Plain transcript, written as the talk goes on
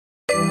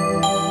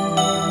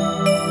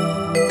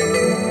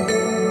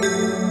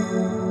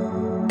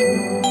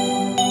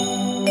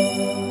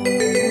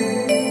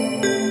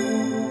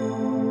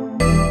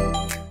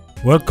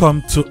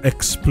Welcome to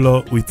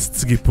Explore with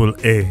Triple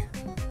A.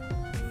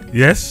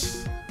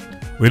 Yes,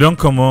 we don't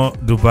come on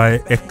Dubai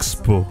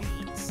Expo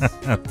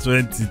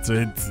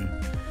 2020.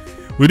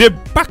 We dey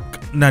back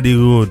na the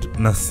road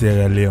na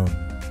Sierra Leone.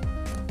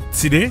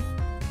 Today,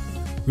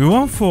 we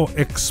want for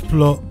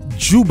explore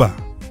Juba.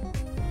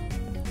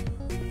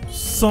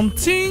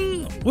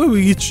 Something when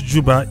we reach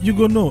Juba, you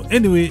go know.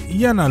 Anyway,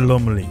 yana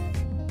Lumley.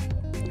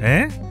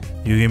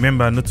 You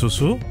remember not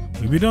so?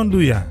 We don't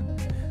do ya.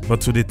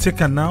 But to the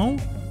taker now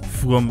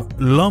from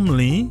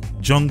Lumley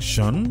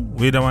Junction,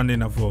 we the one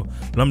then for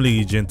Lumley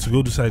region to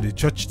go to side the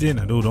church then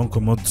and don't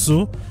come out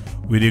so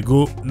we dey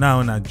go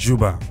now na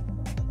Juba.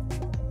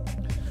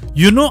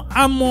 You know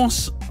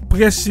Amos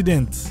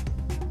president?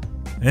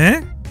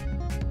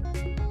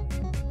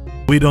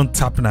 We don't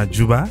tap na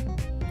Juba.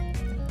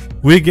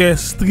 We get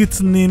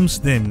street names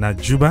them na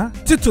Juba.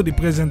 To the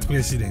present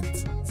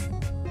president.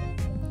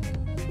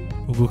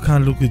 We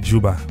can look at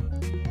Juba.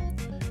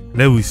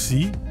 Let we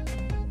see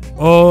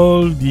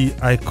all the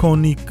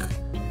iconic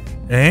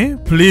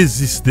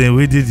places there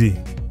we did it.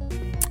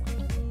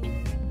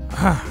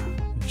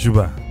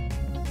 Juba.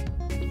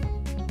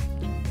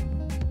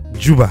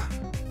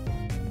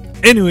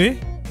 Anyway,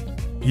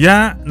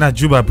 ya na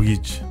Juba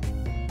Bridge.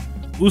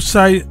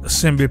 Usai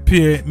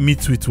Sembepe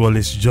meet with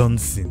Wallace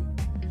Johnson.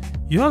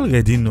 You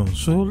already know,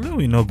 so let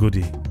we not go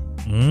there.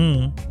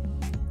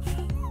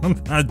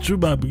 Na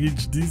Juba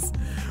Bridge this.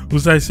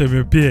 Usai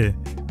Sembepe,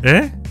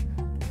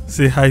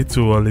 say hi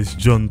to Wallace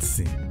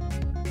Johnson.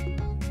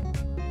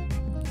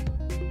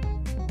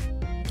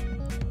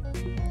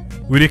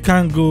 We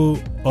can go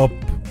up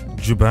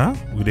Juba.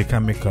 We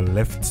can make a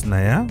left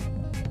Naya.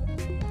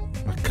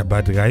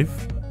 Akaba Drive.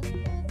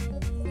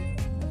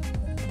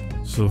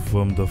 So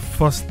from the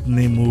first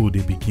name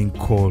they begin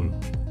call,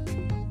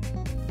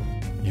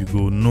 you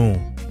go know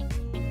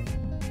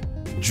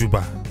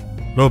Juba.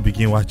 Now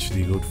begin watch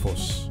the road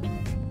first.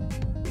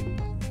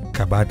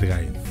 Akaba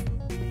Drive.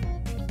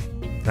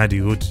 Now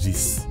the road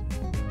this.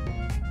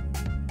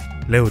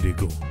 Let they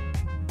go.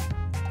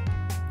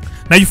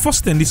 Now you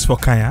first in this for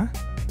Kaya.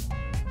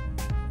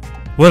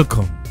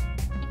 Welcome.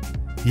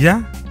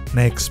 Yeah,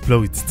 now explore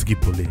with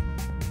Tripoli.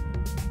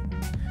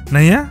 Now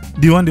yeah,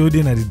 the one they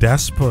in the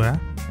diaspora,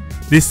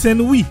 they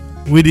send we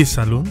with the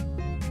salon.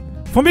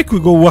 For make we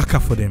go work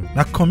for them.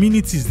 Now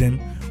communities them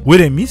where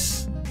they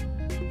miss,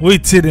 where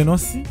it say they not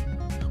see,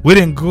 where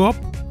they grow up,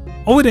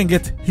 or where they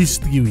get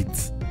history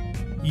with.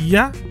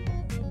 Yeah.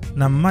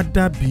 Na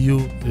Mada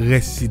Bio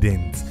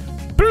resident.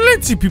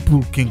 Plenty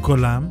people can call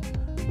them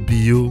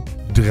Bio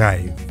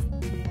Drive.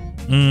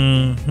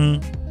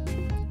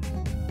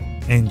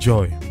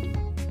 Enjoy.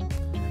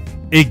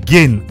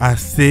 Again, I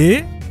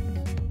say,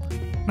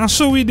 now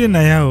so we dey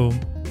na ya.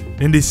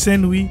 Then they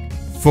send we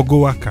for go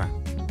waka.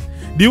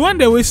 The one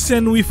that we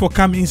send we for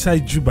come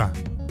inside Juba,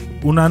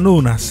 una know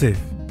una safe,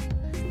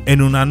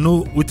 and una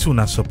know what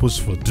una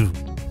supposed for do.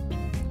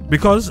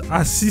 Because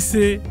as she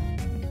say,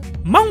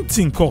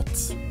 mountain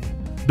court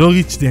don't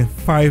reach the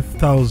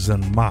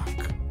 5,000 mark.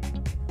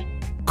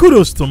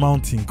 Kudos to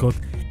Mountain Court.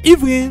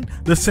 Even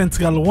the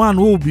central one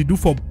will be due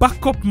for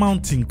backup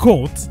Mountain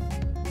Court.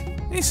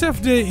 Instead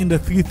there in the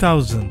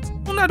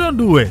 3,000. Una don't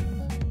do well.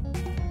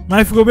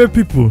 My Frobe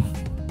people.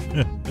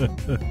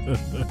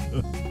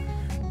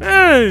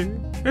 Hey,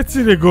 it's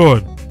in the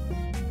God.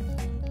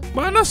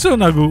 But I'm not sure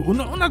una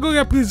go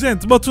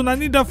represent, but una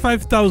need that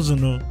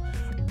 5,000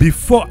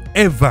 before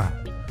ever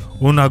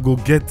una go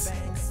get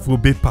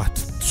Frobe part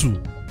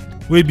 2.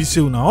 We be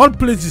say una all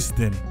places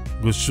them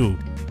go show.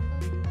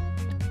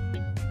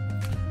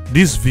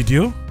 This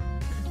video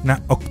na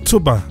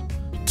October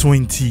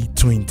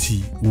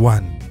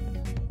 2021.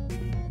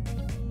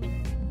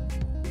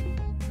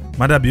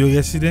 Mada Bio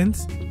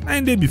residents,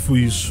 9 days before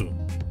you show.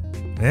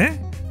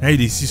 Now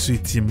you see so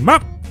it's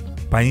map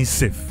by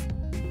himself.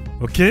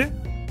 Okay?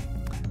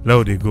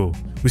 Now they go.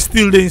 We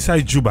still there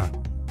inside Juba.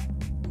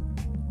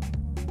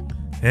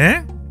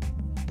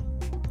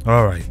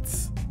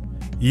 Alright.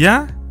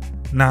 Yeah.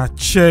 Na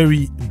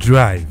Cherry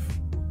Drive.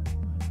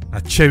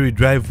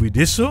 With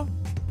this so.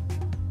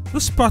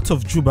 This part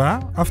of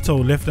Juba, after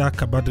we left that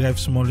Akaba Drive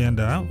small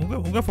yonder,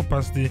 we go for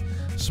past the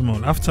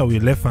small. After we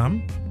left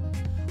them,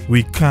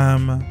 we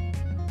come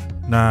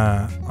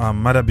na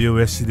Mada Bio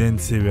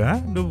residence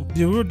area.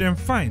 The road them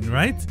fine,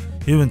 right?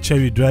 Even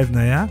Cherry Drive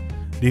na ya,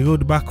 the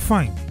road back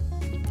fine.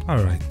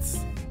 Alright.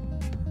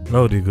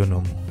 Now they go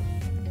no more.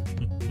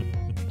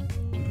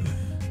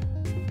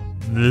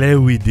 Let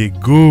we they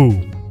go.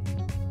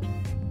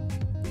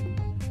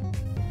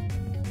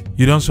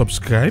 You don't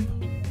subscribe?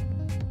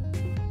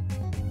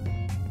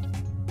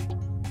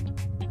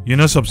 You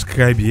not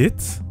subscribe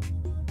yet?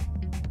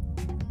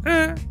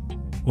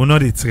 Or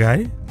not they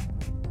try?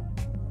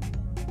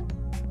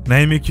 Now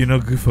you make you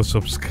not agree for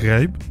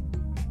subscribe?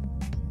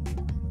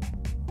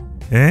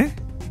 Hey!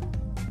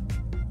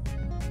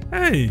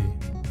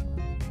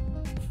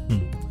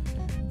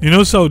 You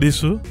know how this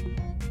so?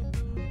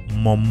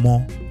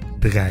 Momo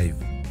Drive.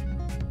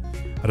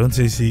 I don't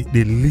say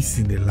they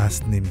listen the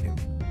last name.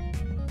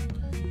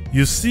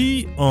 You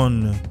see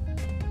on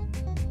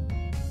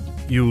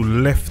you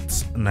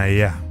left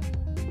Naya.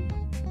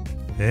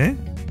 Eh?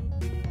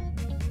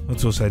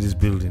 What's outside this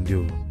building,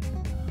 though?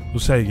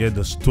 Outside you get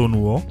the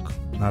stonework,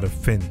 not a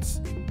fence.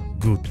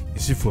 Good. You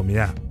see from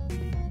here.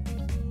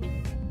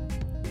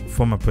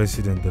 Former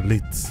president, the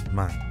late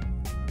man,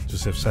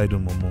 Joseph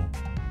Saido Momo.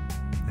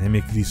 I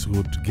make this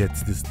road to get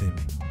this thing.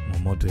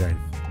 Momo Drive.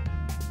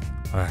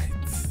 Alright.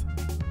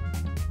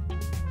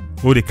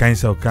 All the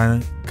kinds of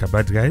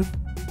Kaba Drive,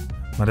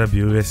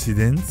 Madabio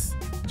residents,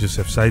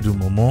 Joseph Saido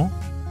Momo.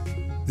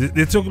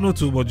 They talk not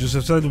to about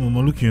Joseph Saido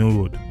Momo looking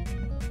road.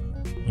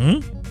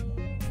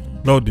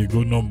 Now they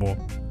go no more.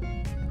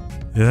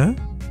 Yeah?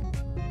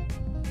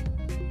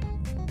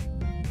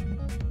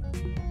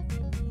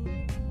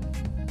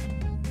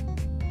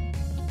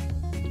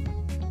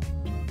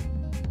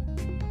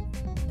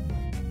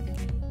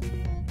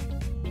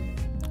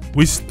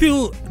 We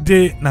still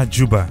dey na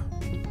Juba.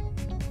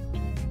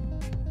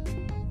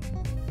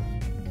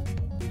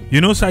 You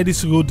know side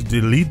this road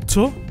they lead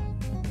to?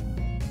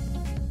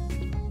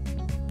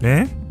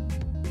 Eh?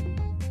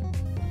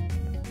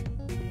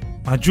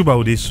 Na Juba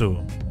would they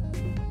so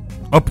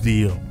up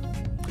the hill.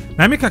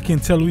 Now make I can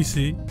tell we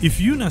say if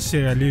you na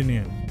Sierra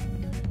Leonean,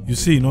 you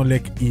say you not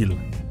like hill.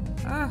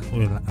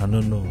 Well, I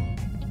don't know.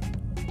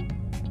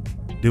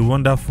 The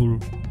wonderful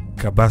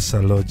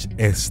Kabasa Lodge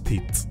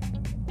Estate.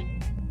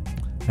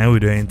 And we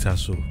don't enter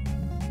so.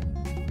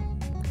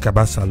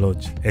 Kabasa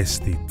Lodge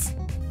Estate.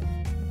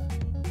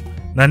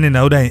 Nani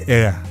na uda in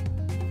era.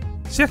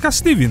 Siaka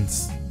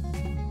Stevens.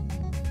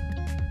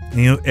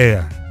 New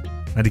era.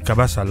 Na the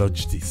Kabasa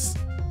Lodge this.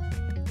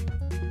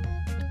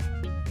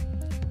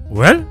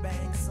 Well.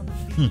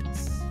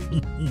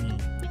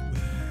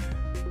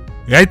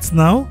 Right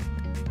now,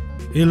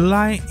 it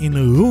lie in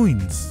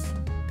ruins.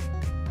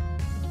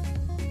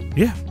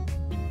 Yeah.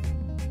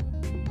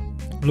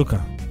 Look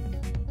at.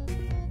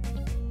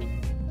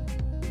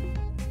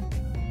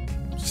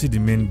 See the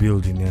main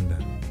building yonder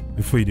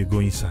before you go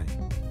inside.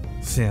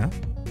 See, huh?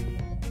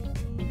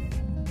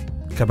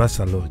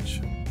 Kabasa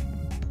Lodge.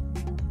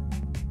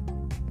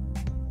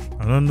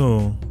 I don't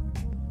know.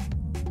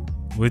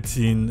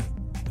 Waiting.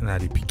 Now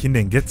the Pekin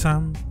then get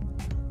them.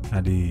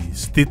 Now the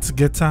states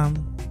get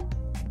them.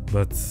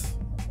 But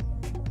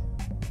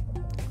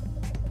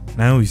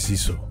now we see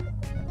so.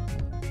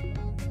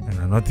 And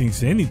I don't think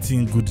say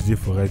anything good there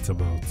for right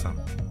about them.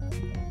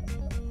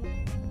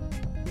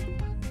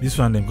 This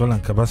one they call an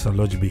Kabasa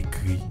Lodge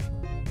Bakery.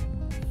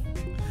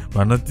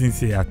 But nothing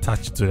say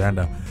attached to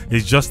it.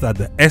 It's just that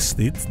the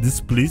estate, this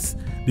place,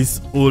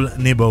 this old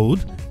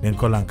neighborhood, then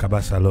call an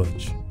Kabasa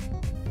Lodge.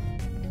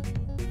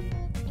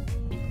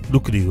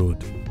 Look at the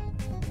road.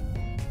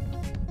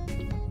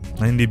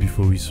 9 days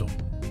before we saw.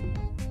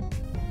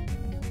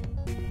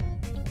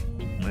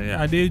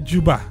 Are they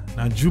Juba?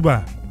 Now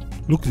Juba.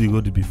 Look at the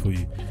road before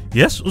you.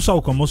 Yes, also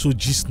will come also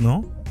gist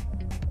now.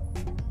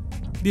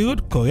 The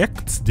road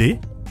correct there.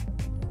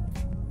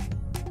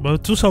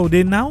 But two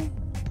they now?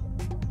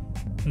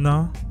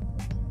 No.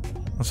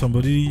 And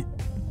somebody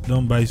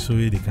don't buy so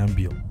they can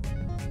build.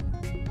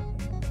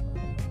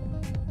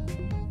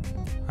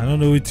 I don't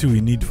know what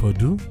we need for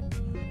do.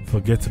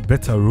 Forget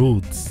better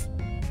roads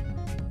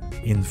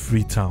in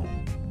Freetown.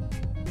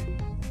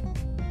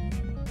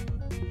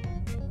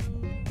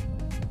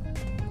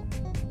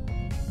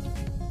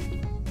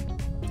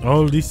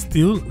 All this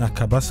still na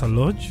Kabasa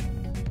Lodge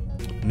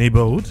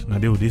neighborhood. Na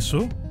they would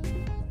so.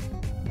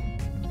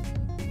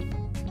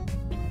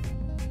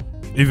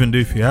 Even though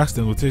if you ask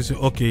them, they'll tell you,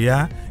 okay,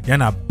 yeah, you're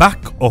na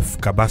back of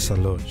Kabasa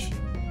Lodge.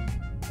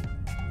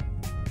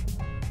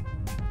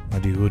 Na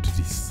the road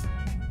this.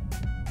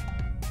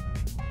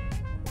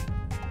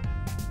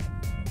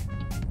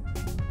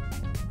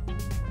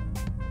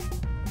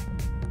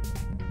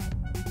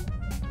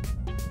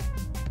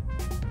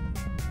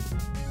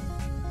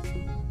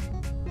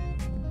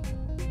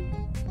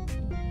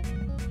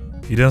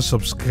 You don't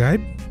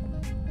subscribe?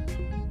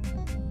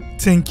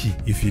 Thank you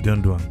if you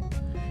don't do it.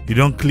 You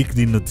don't click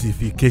the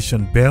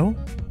notification bell?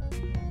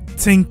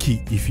 Thank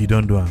you if you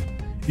don't do it.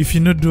 If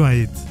you're not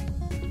doing it,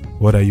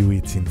 what are you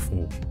waiting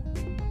for?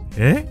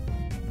 Eh?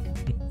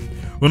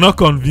 We're not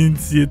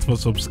convinced yet for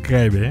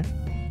subscribe, eh?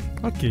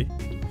 Okay.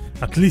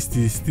 At least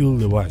it's still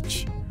the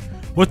watch.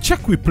 But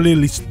check with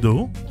playlist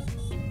though.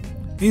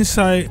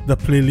 Inside the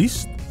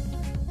playlist,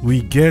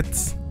 we get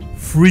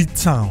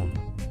Freetown.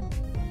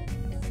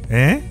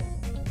 Eh?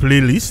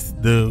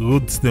 Playlist, the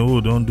roads the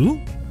road don't do.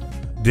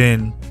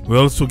 Then we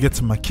also get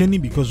McKinney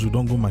because we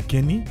don't go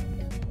McKinney.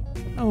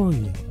 Oh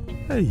yeah.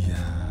 Hey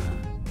yeah.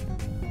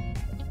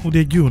 Who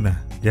they go now?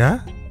 Yeah?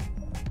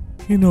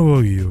 You know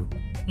what you?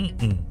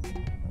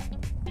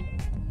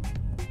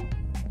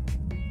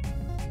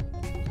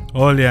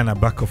 All here in the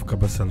back of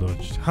Kabasa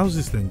Lodge.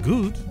 Houses then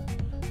good.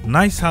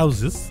 Nice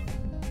houses.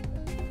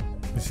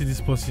 You see this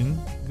person?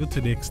 Go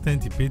to the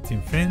extent he paid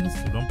in fence,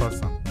 you don't pass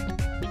them.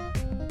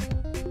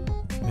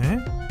 Eh?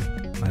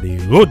 Now the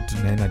road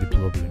now the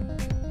problem.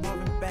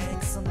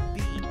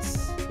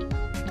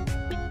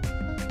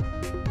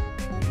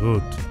 The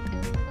road.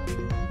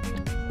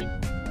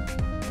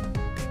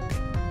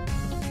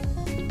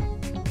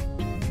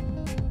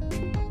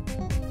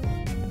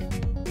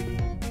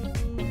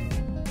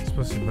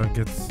 This person back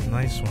gets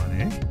nice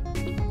one, eh?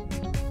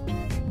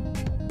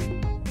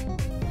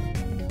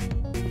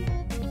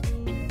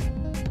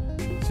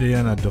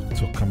 Say na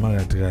Dr.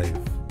 Kamara Drive.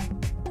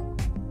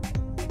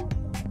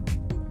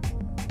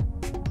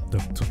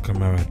 Dr.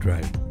 Kamara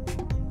Drive.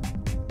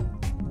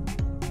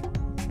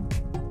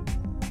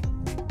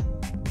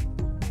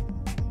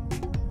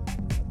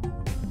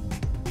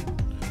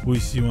 We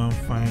see one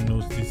fine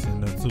notice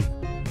and that too.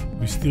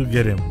 We still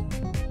get him.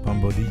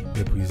 Pambody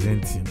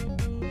representing.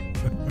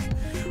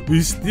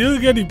 We still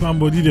get the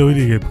Pambody the way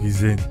they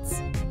represent.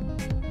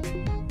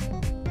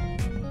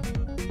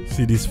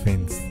 See this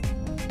fence.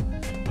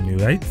 On the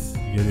right,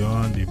 you get the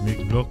one they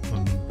make block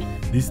on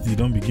this they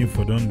don't begin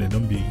for them, they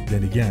don't be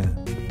then again.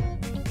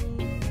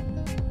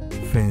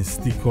 Fence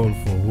stick all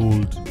for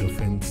hold the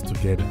fence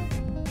together.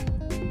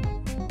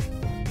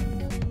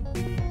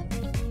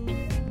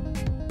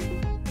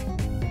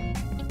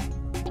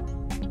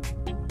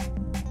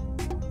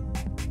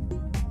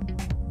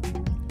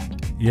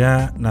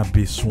 Yeah, na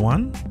base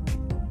 1.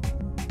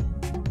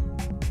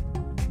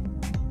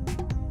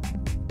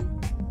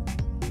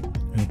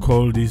 And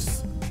call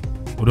this.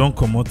 We don't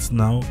come out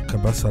now,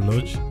 Kabasa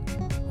Lodge.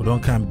 We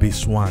don't come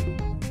base 1.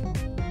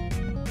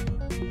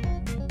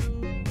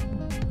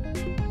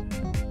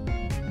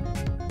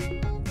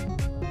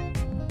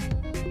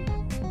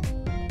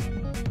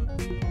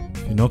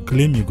 If you not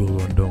claim, you go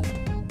run down.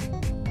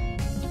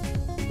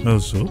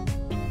 Also,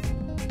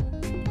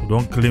 we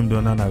don't claim the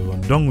one and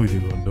run down with the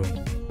run down.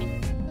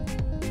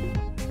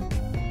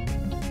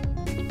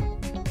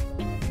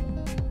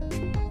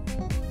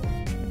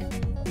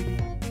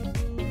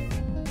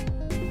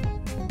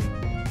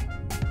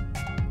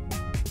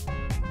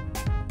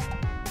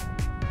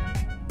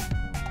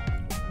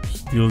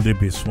 Still the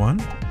base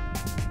 1.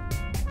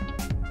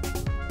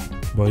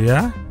 But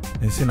yeah,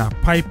 it's in a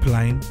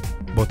pipeline,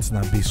 but it's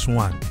not base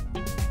 1.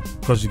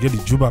 Because you get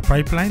the Juba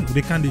pipeline,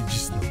 they can't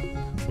just now.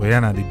 But yeah,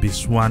 na the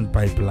base 1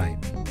 pipeline.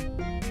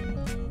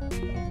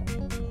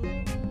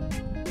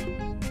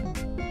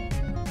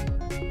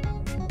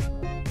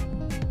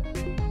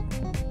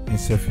 In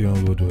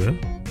Sefion Road, well,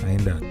 I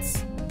ain't that.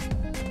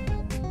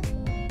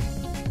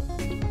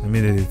 I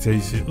mean, they tell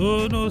you, say,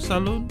 oh no,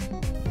 salon.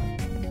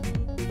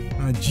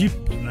 A Jeep,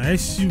 a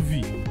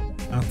SUV,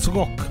 a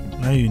truck,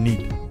 now you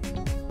need.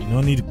 You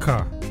don't need a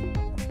car.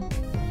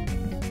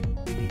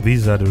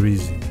 These are the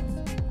reasons.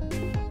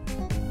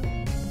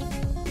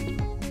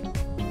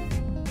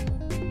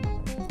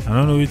 I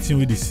don't know what thing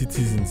with the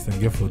citizens can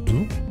get for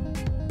do.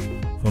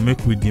 For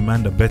make we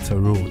demand a better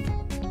road.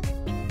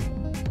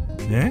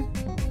 Yeah?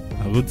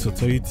 A road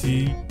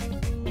authority.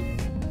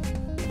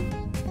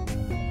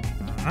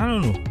 I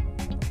don't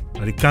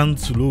know. The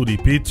council, the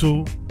pay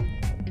to.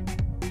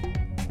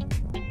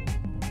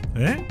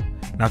 Eh?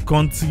 Na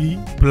country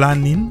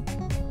planning.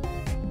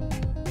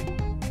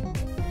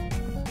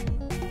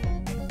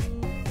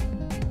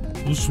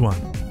 This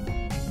one.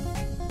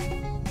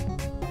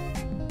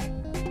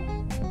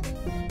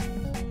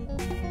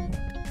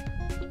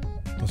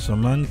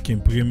 Some man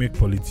can pray make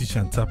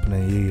politician tap na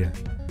area.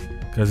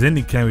 Cause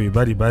any kind we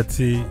body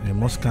say they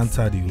must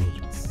counter the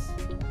road.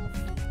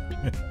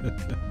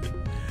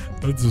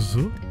 What's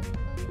so?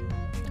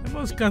 They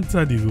must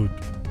counter the road.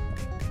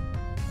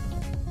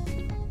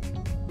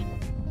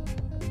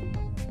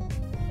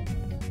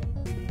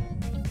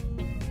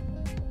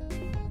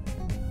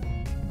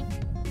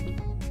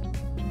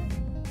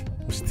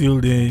 Still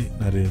there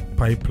at the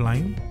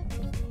pipeline.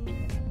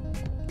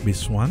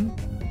 Base 1.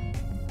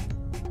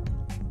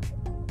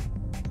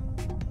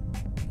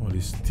 Well,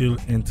 it still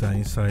enter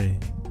inside.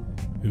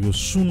 We will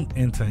soon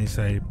enter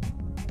inside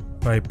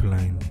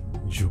pipeline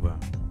Juba.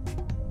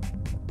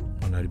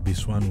 And at the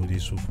base 1 with the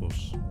so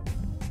forth.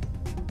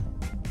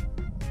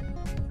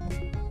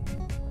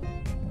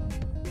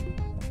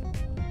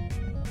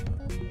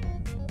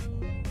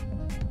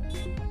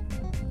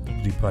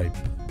 The pipe.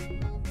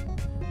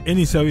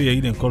 Any survey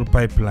you can call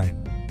pipeline.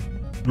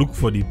 Look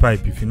for the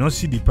pipe. If you not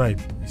see the pipe,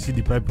 you see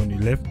the pipe on the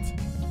left.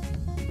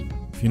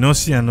 If you not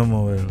see a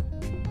normal well,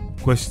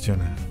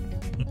 questioner.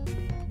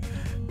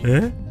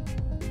 Eh?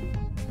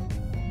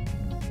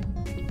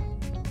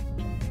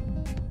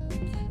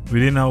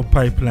 Within our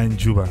pipeline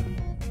Juba.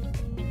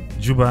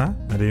 Juba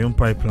and the own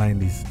pipeline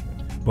is.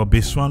 But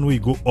base 1 we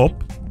go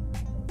up.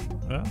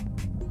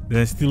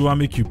 Then still want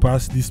make you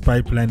pass this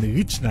pipeline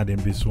reach na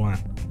them base 1.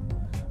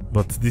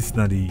 But this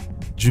na the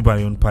Juba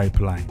own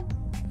pipeline.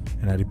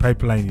 And at the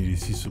pipeline you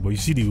see so. But you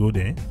see the road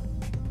there.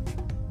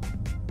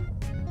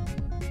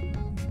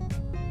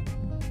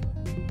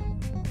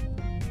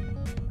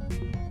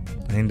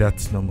 And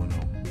that's normal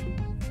now.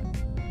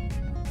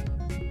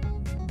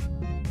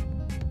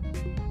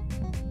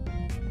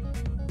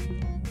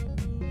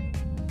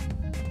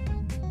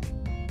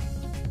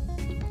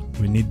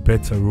 We need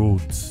better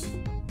roads.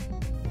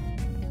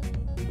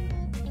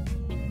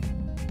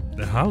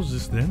 The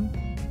houses then.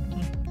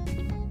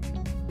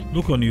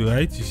 Look on your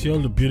right, you see all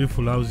the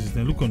beautiful houses.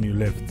 Then look on your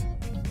left.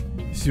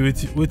 See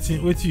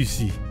what you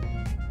see?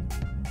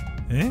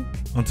 Eh?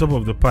 On top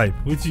of the pipe.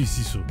 What do you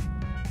see so?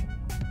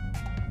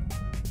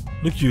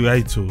 Look you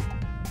right too.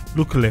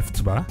 Look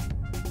left ba.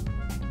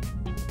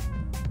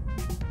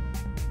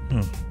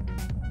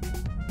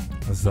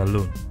 That's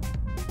alone.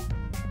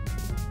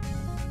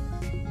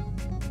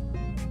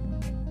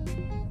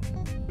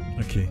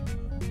 Okay.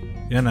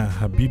 Yana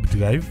Habib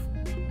Drive.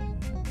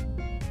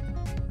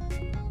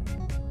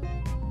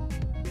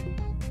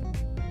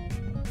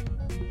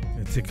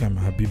 I think I'm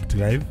Habib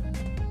Drive.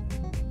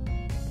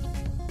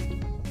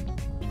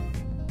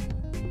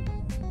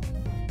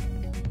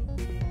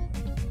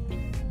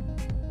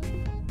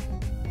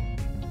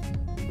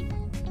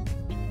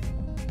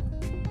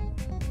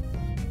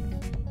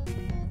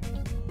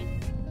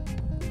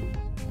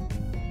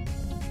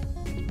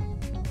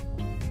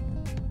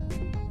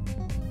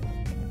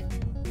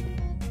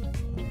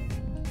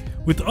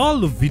 With all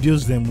the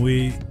videos them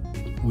we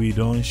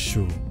don't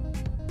show,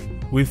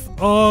 with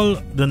all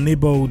the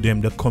neighborhood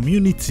them, the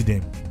community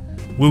them,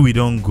 where we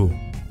don't go,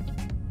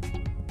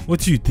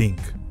 what do you think?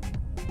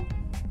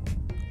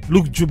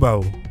 Look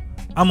Juba,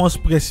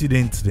 almost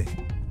president there.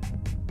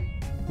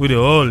 With the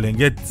all and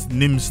get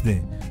names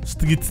there,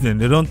 streets then,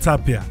 they don't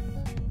tap here.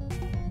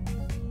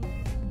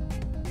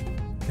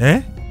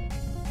 Eh?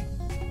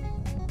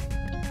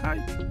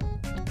 Hi.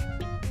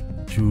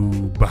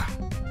 Juba.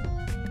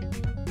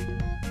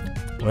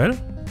 Well,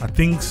 I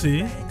think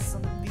see.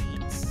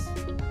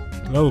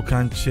 Now we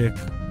can check.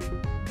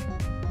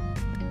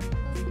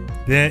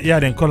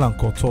 Then call them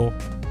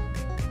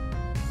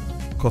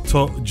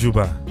Koto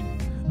Juba.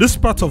 This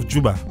part of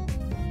Juba.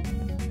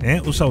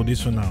 Usa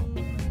this one now.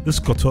 This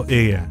Koto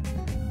area.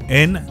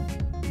 And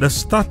the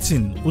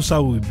starting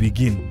Usa will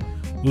begin.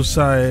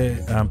 Usa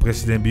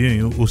President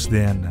Biyon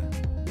Usdeanda.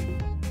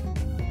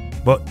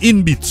 But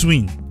in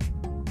between,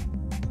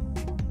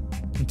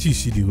 until you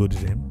see the road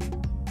them.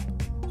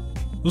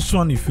 This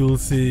one you feel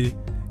say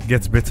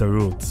gets better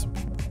roads.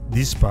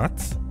 This part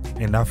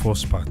and that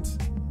first part.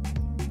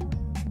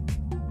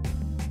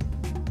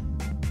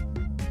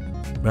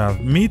 But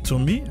me,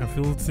 I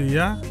feel say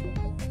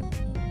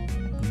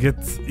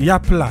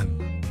get plan.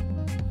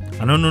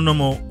 I don't know no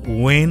more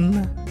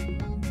when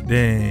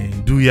they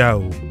do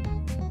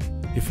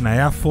if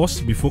na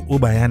first before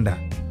Obayanda.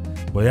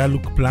 But ya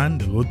look plan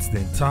the roads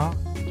then tar.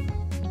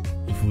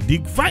 If you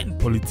dig fine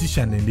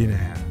politician and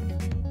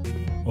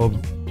then or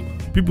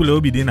people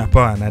will be there in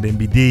power and then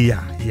be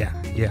there, yeah.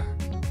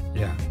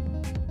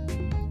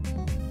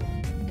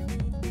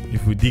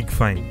 If we dig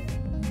fine,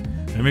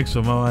 I make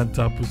some want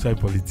to outside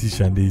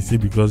politician. They say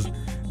because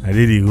I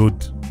did the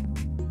road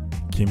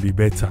can be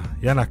better.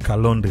 Yana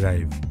Kalon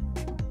Drive.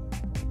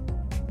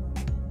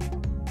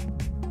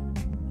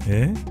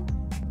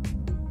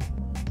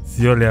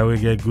 See all the way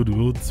get good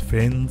roads,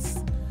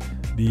 fence.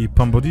 The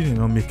Pambodi they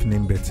not make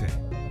name better.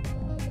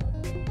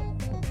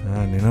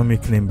 They not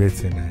make name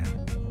better now.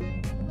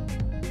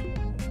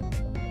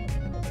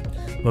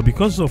 But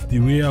because of the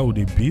way how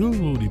they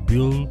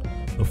build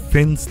the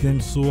fence them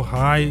so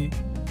high,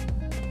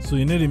 so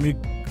you know they make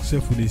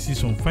self they see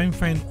some fine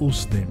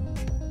hosts them.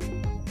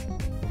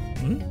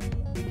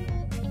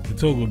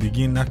 It's all go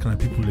begin knocking at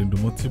people in the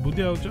multiple.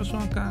 They just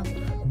want to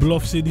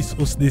bluff say this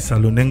host this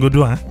salon then go do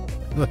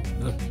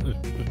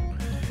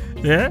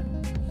yeah,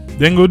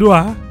 then go do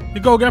you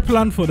go get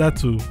plan for that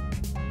too.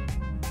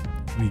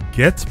 We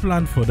get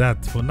plan for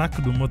that for knock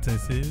the motor and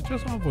say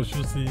just want for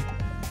sure say.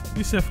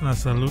 We self na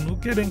salon,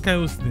 okay then kai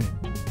hosting.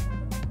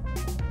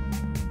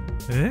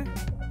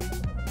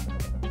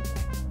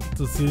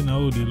 To say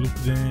now they look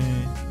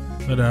then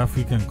other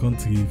African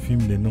country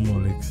film the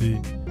normal like say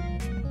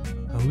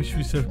I wish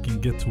we self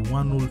can get to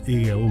one whole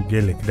area who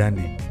get like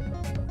Dandy.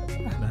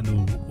 And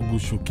we go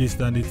showcase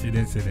Dandy till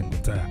then say them go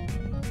tire.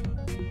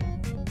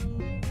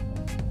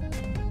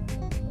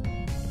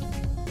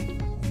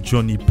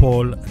 Johnny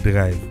Paul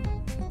Drive.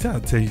 I'll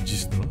tell you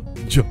just now.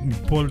 Johnny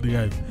Paul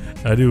Drive.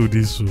 I do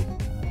this so.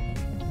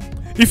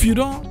 If you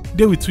don't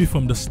deal with me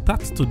from the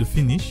start to the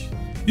finish,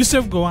 you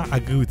self go and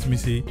agree with me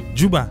say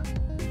Juba,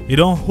 you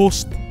don't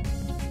host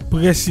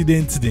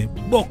president them.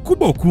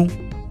 Boku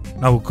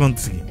now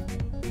country.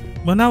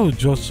 But now we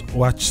just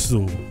watch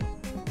so.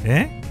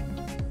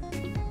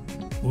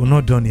 We're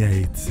not done here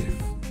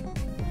itself.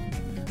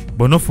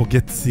 But don't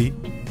forget to say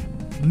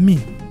me,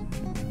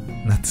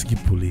 Natiki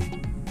Pule,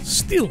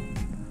 still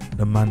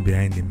the man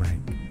behind the mic.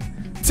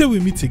 Till we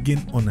meet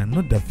again on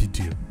another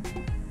video.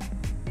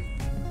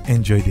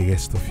 Enjoy the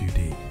rest of your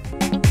day.